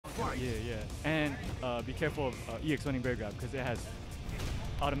and be careful of EX running bear grab because it has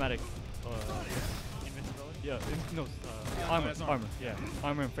automatic. Invincibility? Yeah, no, Yeah, armor, no, armor. yeah,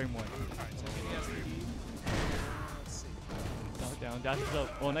 armor and frame 1. Alright, so maybe has let's see. Down, dashes up.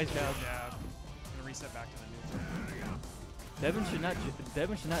 Oh, nice jab. Yeah, I'm gonna reset back to the neutral. Devin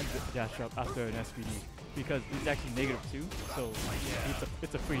should not dash up after an SPD because it's actually -2, so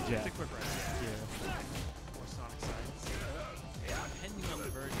it's a free jab. It's a quick rest. Yeah. Or Sonic sides. Depending on the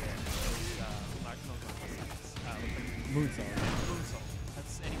version, those Moonsault. Moonsault.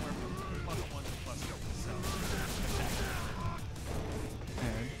 That's anywhere from +1 to +2.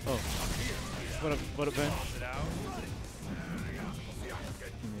 So. And what up, Ben? Pulls it out.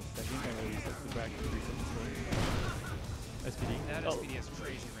 Give me a second. I gotta reset the back to reset the screen. SPD. That Oh. SPD has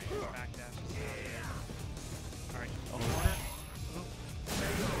crazy range. Back dash is not good. Alright. Oh.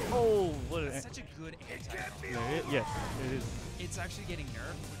 Oh, what That's an such a good anti. yes, it is. It's actually getting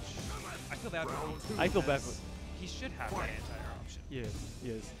nerfed, which I feel bad for. I feel bad for. He should have that anti-air option. Yes.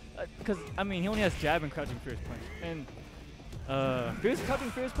 Because I mean, he only has jab and crouching fierce punch, and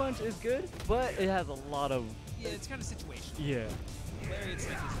crouching fierce punch is good, but it has a lot of. Yeah, it's kind of situational. Yeah. Lariat's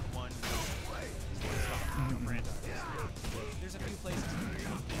like is one stop for anti-airs. There's a few places you can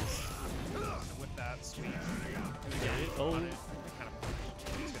drop this. With that sweep. Oh. On it. Kind of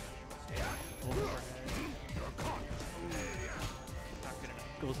not good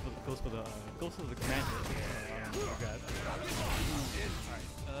enough. Goes for the command hit.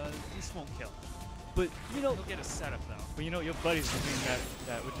 Alright, this won't kill. But you know, He'll get a setup though. but you know, your buddy's doing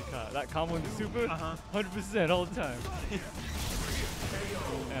that what you call it, that combo in the super, 100% all the time.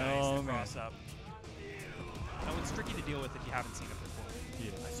 Nice, man. cross up. That one's tricky to deal with if you haven't seen it before.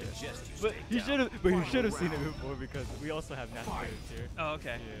 But he should have seen it before because we also have national players here. Oh,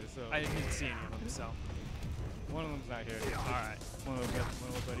 okay. Yeah, so I didn't see any of them, so. one of them's not here. Alright. One of our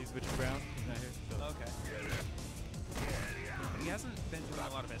buddies, Richard Brown, he's not here. So. Okay. He hasn't been doing a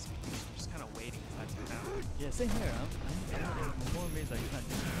lot of SPs. I'm just kind of waiting for that to happen. Yeah, same here. I'm more amazed that he's not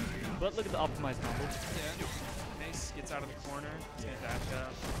doing it. But look at the optimized combo. Yeah. Mace gets out of the corner. He's gonna dash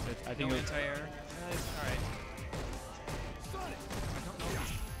up. I think No it was, anti-air. Alright. I don't know if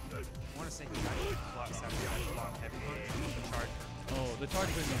he's... I want to say he actually blocks after that block heavy punch. The charge. oh, the charge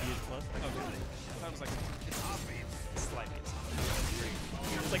version of ES Plus. Oh, really? That was like... It's slightly.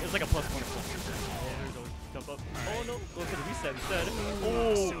 It's like a +1. There goes. Jump up. Oh no, go for the reset instead.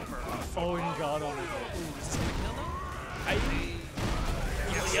 Oh, Super. Oh, and he got on it. Ooh, is this gonna kill him?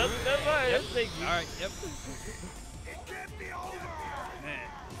 Yep, that's right. Yep. Thank you. Alright, yep. Man.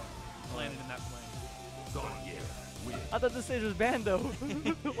 Landed in that plane. I thought the stage was banned though.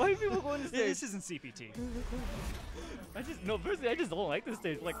 Why are people going to stage? Yeah, this isn't CPT. Personally, I just don't like this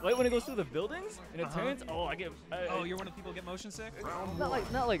stage. Like, right when it goes through the buildings and it turns, oh, I get. Oh, you're one of the people who get motion sick? Not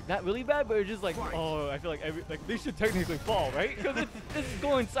like that really bad, but it's just like, oh, I feel like they should technically fall, right? Because it's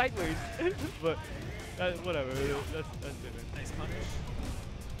going sideways. But whatever, that's different. Nice punish.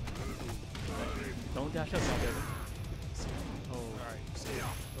 Don't dash up now, Devin. Oh, Alright, so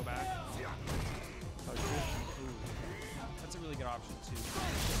go back. That's a really good option too.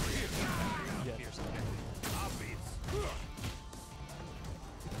 Yeah. Fierce.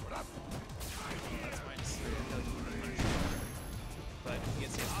 That's minus 3. But he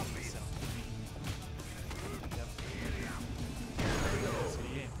gets hit from himself. Yep. That's the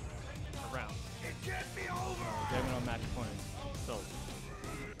game. Around. Devin on match point. So,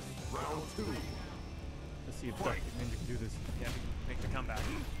 Round 2. let's see if Duct Ninja can do this. Yeah, we can make the comeback. Ooh,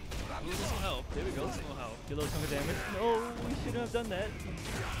 this will help. There we go. This will help. Get a little chunk of damage. No, we shouldn't have done that.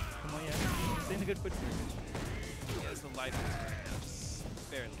 Come on, yeah. Stay in a good footsteps. He has the life right now, just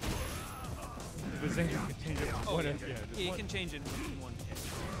barely. But Zenju can change it. Oh, yeah. Just He one. can change it in one hit.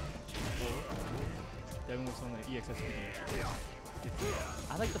 Devin was on the EXSPD.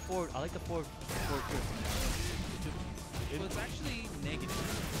 I like the forward. I like the forward. Well, it's actually negative.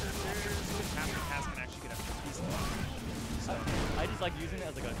 There's a good path the pass can actually get up to decent. So, I just like using it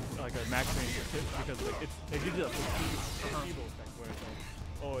as like a max range tip because like it gives you a placebo effect where it's like,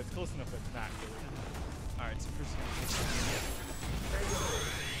 oh, it's close enough that it's max. alright, so first not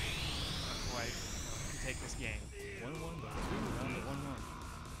quite can take this game. 1-1, but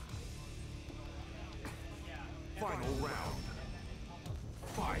 1-1. Final round.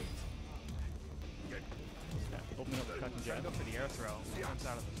 Fight. Open up the crouching Try to jab. go for the air throw. Jumps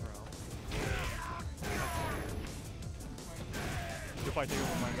out of the throw. You'll probably take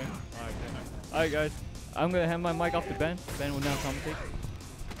over my Ben. Alright, guys. I'm gonna hand my mic off to Ben. Ben will now commentate.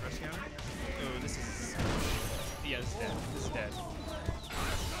 Rush counter? Oh, this is... Yeah, this is dead. This is dead.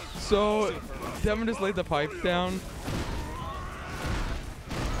 So, Devin just laid the pipes down.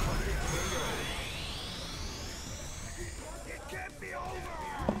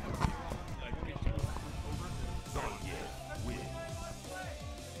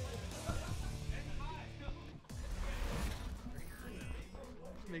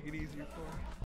 Make it easier for him.